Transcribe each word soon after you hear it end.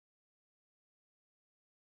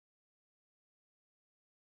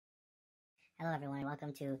Hello everyone, and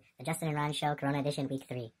welcome to the Justin and Ron Show, Corona Edition, Week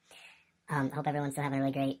 3. Hope everyone's still having a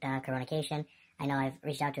really great Coronacation. I know I've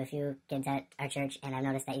reached out to a few kids at our church, and I've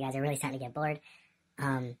noticed that you guys are really starting to get bored.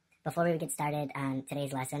 Before we get started on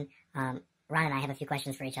today's lesson, Ron and I have a few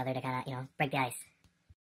questions for each other to kind of, break the ice.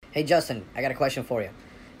 Hey Justin, I got a question for you.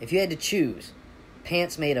 If you had to choose,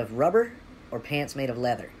 pants made of rubber or pants made of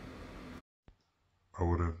leather? I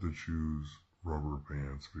would have to choose rubber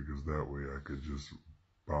pants because that way I could just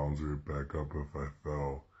bounce it back up if I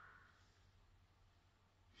fell.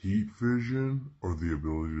 Heat vision or the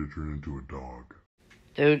ability to turn into a dog?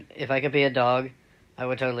 Dude, if I could be a dog, I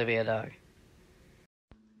would totally be a dog.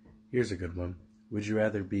 Here's a good one. Would you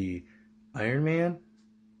rather be Iron Man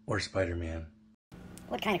or Spider-Man?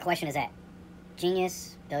 What kind of question is that?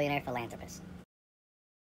 Genius, billionaire, philanthropist.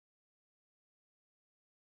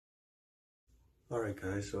 Alright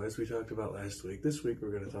guys, so as we talked about last week, this week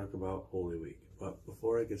we're going to talk about Holy Week. But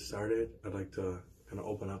before I get started, I'd like to kind of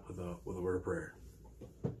open up with a word of prayer.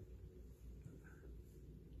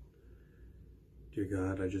 Dear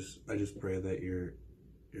God, I just pray that you're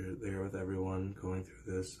there with everyone going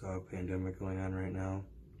through this pandemic going on right now,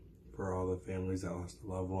 for all the families that lost a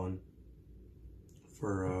loved one,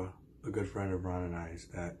 for a good friend of Ron and I's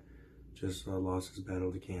that just lost his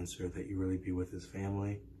battle to cancer, that you really be with his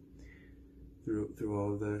family through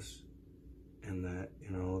all of this, and that,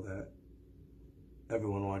 that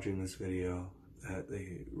everyone watching this video, that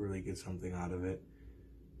they really get something out of it.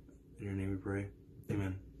 In your name we pray.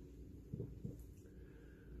 Amen.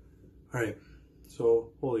 Alright,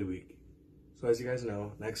 so Holy Week. So as you guys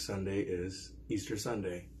know, next Sunday is Easter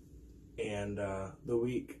Sunday. And the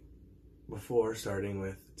week before, starting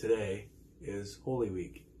with today, is Holy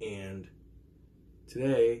Week. And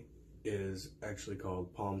today is actually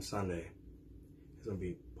called Palm Sunday. It's going to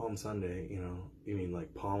be Palm Sunday, you mean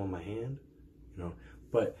like palm of my hand?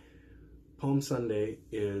 But Palm Sunday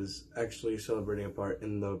is actually celebrating a part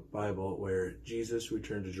in the Bible where Jesus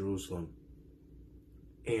returned to Jerusalem.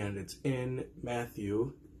 And it's in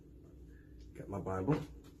Matthew, got my Bible,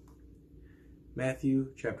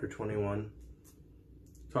 Matthew chapter 21,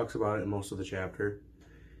 talks about it in most of the chapter.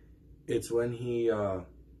 It's when he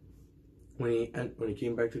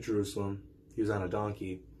came back to Jerusalem, he was on a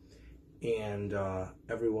donkey, and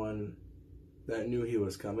everyone that knew he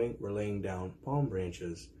was coming were laying down palm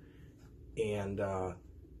branches, and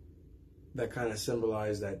that kind of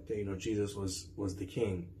symbolized that Jesus was the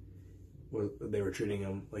king. They were treating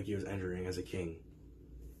him like he was entering as a king.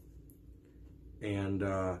 And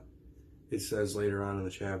it says later on in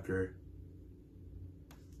the chapter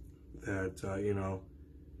that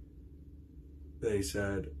they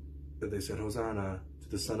said Hosanna to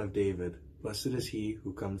the Son of David, blessed is he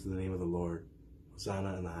who comes in the name of the Lord,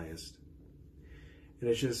 Hosanna in the highest. And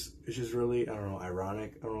it's just really, I don't know,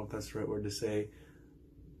 ironic, I don't know if that's the right word to say,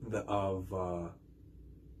 like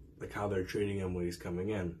how they're treating him when he's coming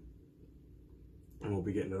in. And we'll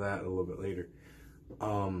be getting to that a little bit later.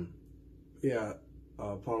 Palm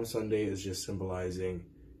Sunday is just symbolizing,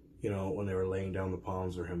 when they were laying down the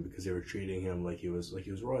palms for him, because they were treating him like he was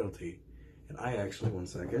royalty. And I actually, one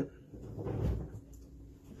second.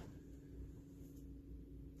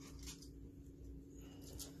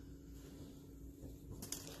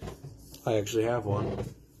 I actually have one.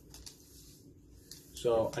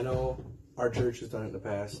 So I know our church has done it in the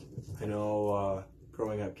past. I know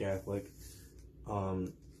growing up Catholic,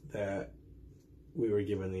 that we were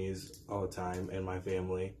given these all the time, and my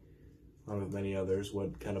family, along with many others,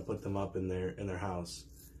 would kind of put them up in their house.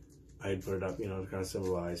 I'd put it up, to kind of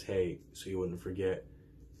symbolize, hey, so you wouldn't forget,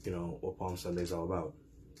 what Palm Sunday is all about.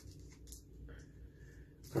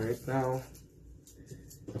 All right, now,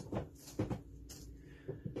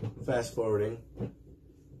 fast forwarding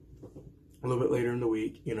a little bit later in the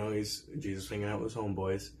week, he's Jesus hanging out with his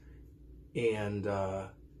homeboys, and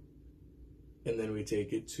then we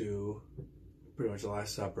take it to pretty much the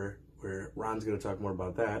Last Supper, where Ron's going to talk more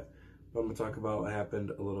about that, but I'm going to talk about what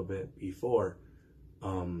happened a little bit before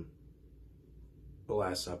the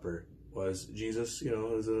Last Supper. Was Jesus,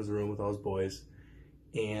 was in his room with all his boys,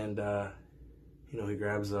 and he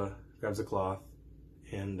grabs a cloth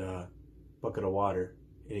and a bucket of water,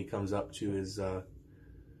 and he comes up to his, I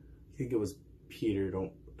think it was Peter,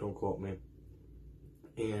 don't quote me,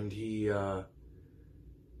 and he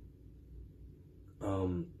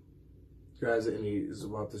grabs it, and he's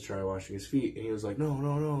about to try washing his feet, and he was like, no,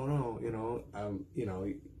 you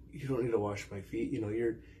don't need to wash my feet,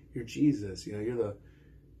 you're Jesus, you're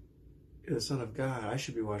the Son of God, I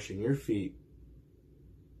should be washing your feet.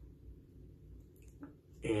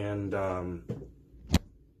 And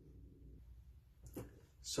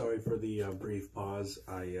Sorry for the brief pause.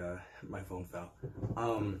 My phone fell.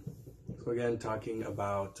 So again, talking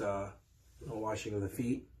about washing of the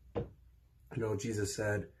feet. Jesus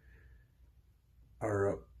said,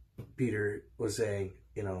 or Peter was saying,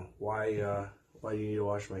 why do you need to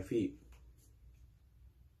wash my feet?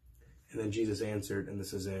 And then Jesus answered, and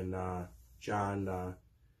this is in John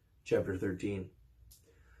chapter 13.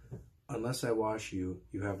 Unless I wash you,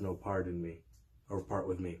 you have no part in me, or part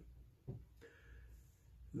with me.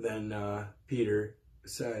 Then Peter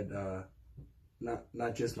said,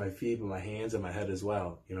 not just my feet, but my hands and my head as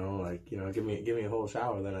well. Give me a whole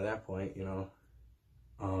shower. Then at that point, and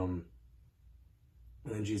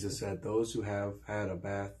then Jesus said, those who have had a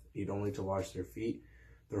bath need only to wash their feet;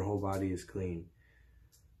 their whole body is clean.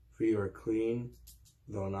 For you are clean,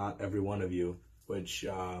 though not every one of you. Which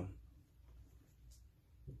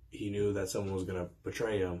he knew that someone was going to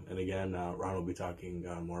betray him. And again, Ron will be talking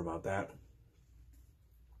more about that.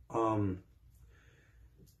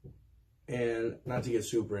 And not to get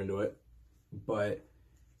super into it, but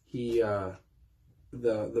he,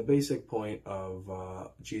 the basic point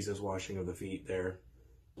of Jesus washing of the feet there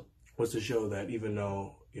was to show that even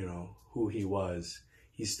though, who he was,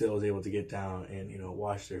 he still was able to get down and,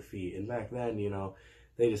 wash their feet. And back then,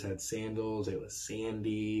 they just had sandals, it was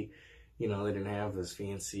sandy, they didn't have this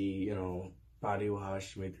fancy, body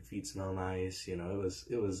wash to make their feet smell nice.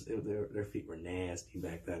 Their feet were nasty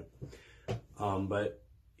back then. But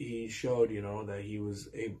he showed, that he was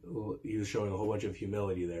showing a whole bunch of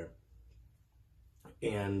humility there.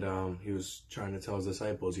 And he was trying to tell his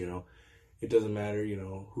disciples, it doesn't matter,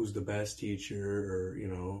 who's the best teacher or,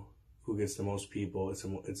 who gets the most people.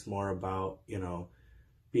 It's more about,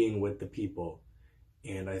 being with the people.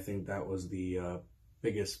 And I think that was the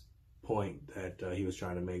biggest point that he was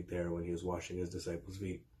trying to make there when he was washing his disciples'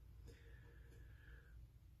 feet.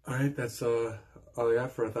 All right, that's all I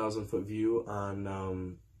got for a 1,000-foot view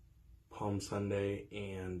on Palm Sunday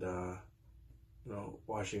and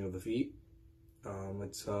washing of the feet.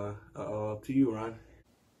 It's up to you, Ron.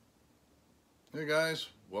 Hey guys,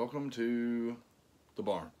 welcome to the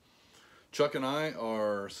barn. Chuck and I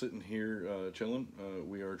are sitting here chilling.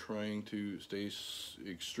 We are trying to stay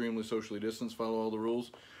extremely socially distanced, follow all the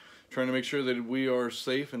rules, trying to make sure that we are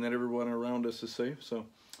safe and that everyone around us is safe. So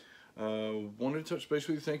wanted to touch base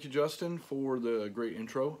with you. Thank you, Justin, for the great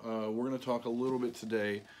intro. We're going to talk a little bit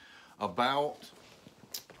today about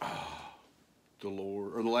the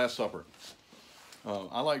Last Supper.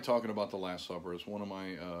 I like talking about the Last Supper. It's one of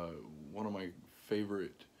my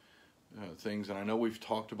favorite things, and I know we've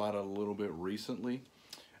talked about it a little bit recently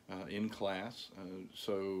in class.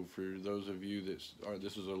 So for those of you this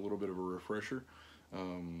is a little bit of a refresher.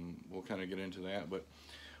 We'll kind of get into that. But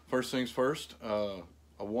first things first,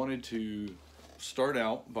 I wanted to start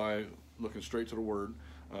out by looking straight to the Word.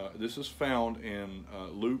 This is found in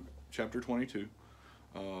Luke chapter 22,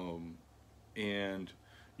 and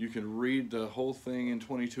you can read the whole thing in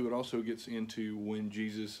 22. It also gets into when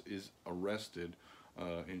Jesus is arrested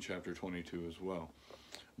in chapter 22 as well.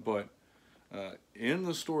 But in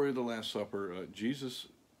the story of the Last Supper, Jesus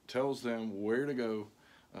tells them where to go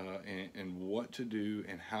and what to do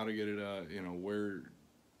and how to get it, where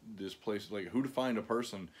this place, like who to find a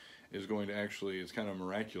person is going to actually, it's kind of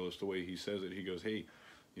miraculous the way he says it. He goes, hey,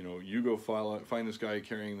 you go find this guy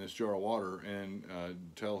carrying this jar of water and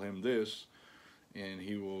tell him this, and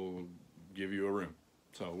he will give you a room.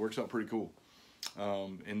 So it works out pretty cool.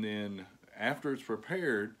 And then after it's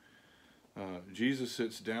prepared, Jesus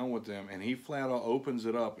sits down with them and he flat out opens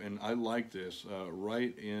it up. And I like this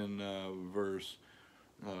right in verse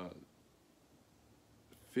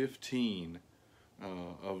 15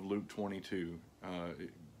 of Luke 22.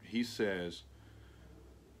 He says,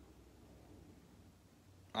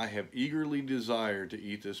 I have eagerly desired to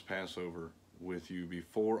eat this Passover with you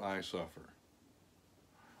before I suffer.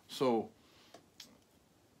 So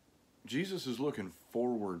Jesus is looking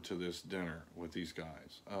forward to this dinner with these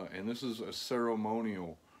guys, and this is a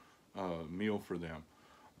ceremonial meal for them.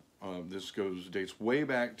 This dates way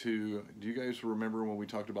back to, do you guys remember when we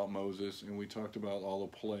talked about Moses and we talked about all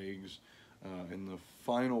the plagues, and the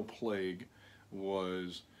final plague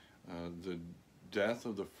was the death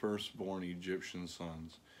of the firstborn Egyptian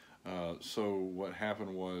sons. So what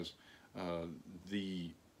happened was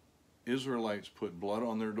the Israelites put blood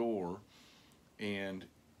on their door, and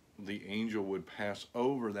the angel would pass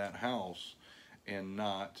over that house and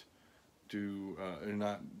not kill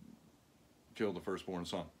the firstborn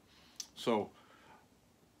son. So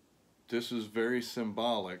this is very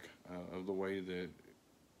symbolic of the way that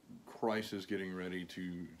Christ is getting ready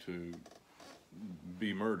to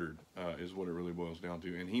be murdered, is what it really boils down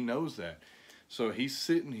to, and he knows that. So he's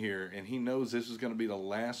sitting here, and he knows this is going to be the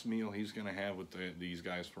last meal he's going to have with these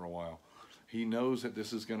guys for a while. He knows that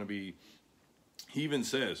this is going to be, he even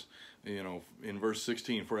says, you know, in verse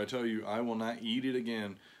 16, "For I tell you, I will not eat it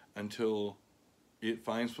again until it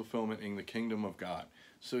finds fulfillment in the kingdom of God."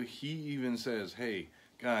 So he even says, hey,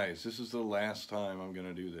 guys, this is the last time I'm going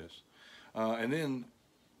to do this. And then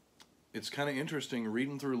it's kind of interesting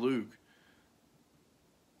reading through Luke.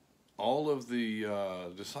 All of the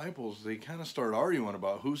disciples, they kind of start arguing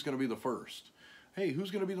about who's going to be the first. Hey, who's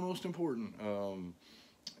going to be the most important?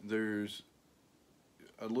 There's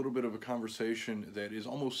a little bit of a conversation that is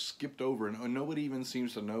almost skipped over, and nobody even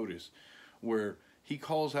seems to notice, where he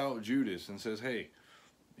calls out Judas and says, hey,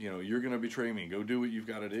 you know, you're going to betray me. Go do what you've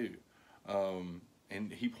got to do.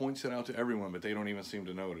 And he points it out to everyone, but they don't even seem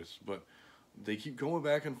to notice. But they keep going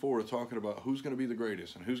back and forth talking about who's going to be the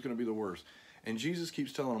greatest and who's going to be the worst. And Jesus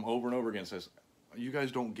keeps telling them over and over again, says, you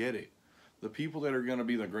guys don't get it. The people that are going to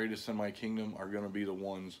be the greatest in my kingdom are going to be the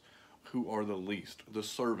ones who are the least, the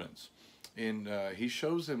servants. And he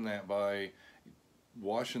shows them that by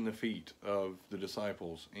washing the feet of the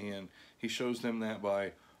disciples. And he shows them that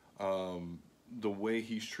by the way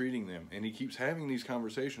he's treating them. And he keeps having these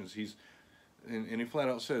conversations. And he flat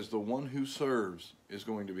out says, the one who serves is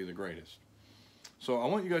going to be the greatest. So I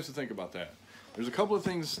want you guys to think about that. There's a couple of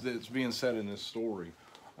things that's being said in this story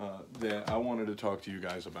that I wanted to talk to you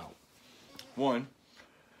guys about. One,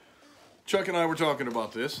 Chuck and I were talking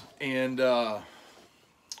about this, and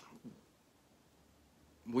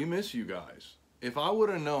we miss you guys. If I would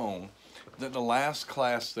have known that the last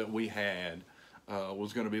class that we had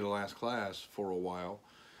was going to be the last class for a while,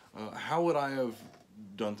 how would I have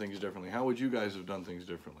done things differently? How would you guys have done things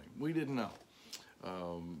differently? We didn't know.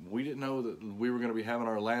 We didn't know that we were going to be having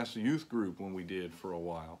our last youth group when we did for a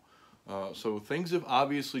while. So things have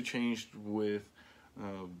obviously changed with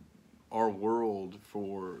our world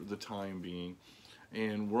for the time being,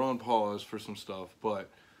 and we're on pause for some stuff.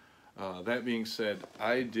 But that being said,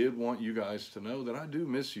 I did want you guys to know that I do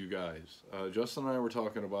miss you guys. Justin and I were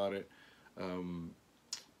talking about it.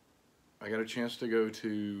 I got a chance to go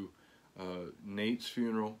to Nate's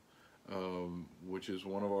funeral, which is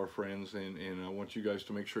one of our friends, and I want you guys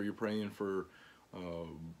to make sure you're praying for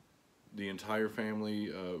the entire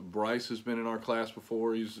family. Bryce has been in our class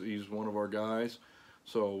before. He's one of our guys,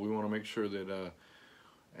 so we want to make sure that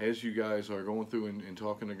as you guys are going through and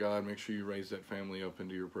talking to God, make sure you raise that family up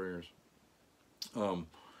into your prayers.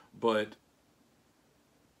 But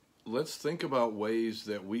let's think about ways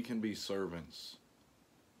that we can be servants.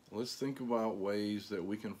 Let's think about ways that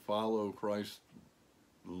we can follow Christ's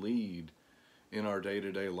lead in our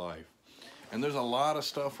day-to-day life. And there's a lot of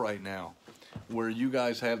stuff right now where you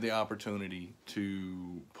guys have the opportunity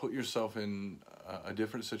to put yourself in a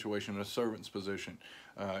different situation, a servant's position.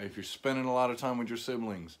 If you're spending a lot of time with your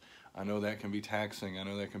siblings, I know that can be taxing. I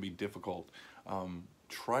know that can be difficult.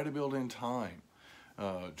 Try to build in time.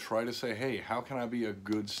 Try to say, hey, how can I be a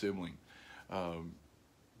good sibling?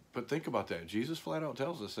 But think about that. Jesus flat out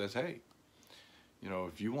tells us, says, hey, you know,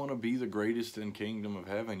 if you want to be the greatest in kingdom of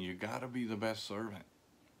heaven, you got to be the best servant.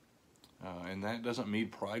 And that doesn't mean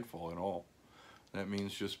prideful at all. That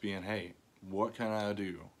means just being, hey, what can I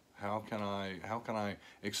do? How can I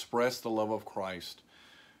express the love of Christ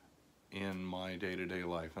in my day-to-day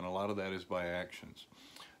life? And a lot of that is by actions.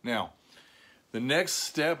 Now, the next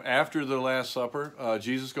step after the Last Supper,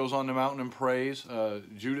 Jesus goes on the mountain and prays.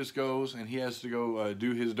 Judas goes, and he has to go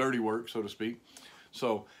do his dirty work, so to speak.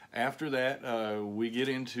 So after that, we get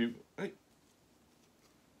into... Hey,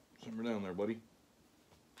 simmer down there, buddy.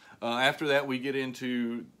 After that, we get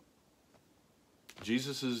into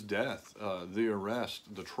Jesus' death, the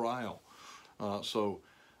arrest, the trial. So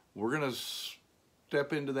we're going to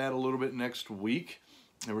step into that a little bit next week.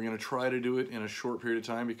 And we're going to try to do it in a short period of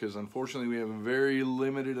time because, unfortunately, we have a very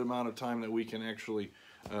limited amount of time that we can actually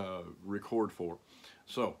record for.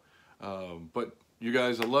 So, but you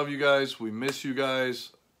guys, I love you guys. We miss you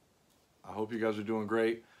guys. I hope you guys are doing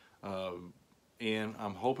great. And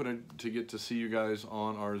I'm hoping to get to see you guys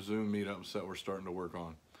on our Zoom meetups that we're starting to work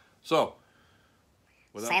on. So,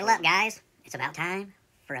 saddle up, guys. It's about time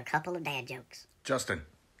for a couple of dad jokes. Justin,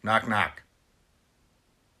 knock knock.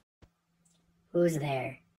 Who's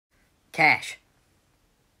there? Cash.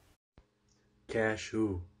 Cash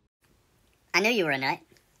who? I knew you were a nut.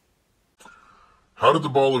 How did the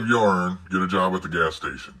ball of yarn get a job at the gas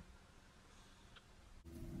station?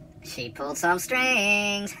 She pulled some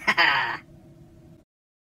strings. Ha ha.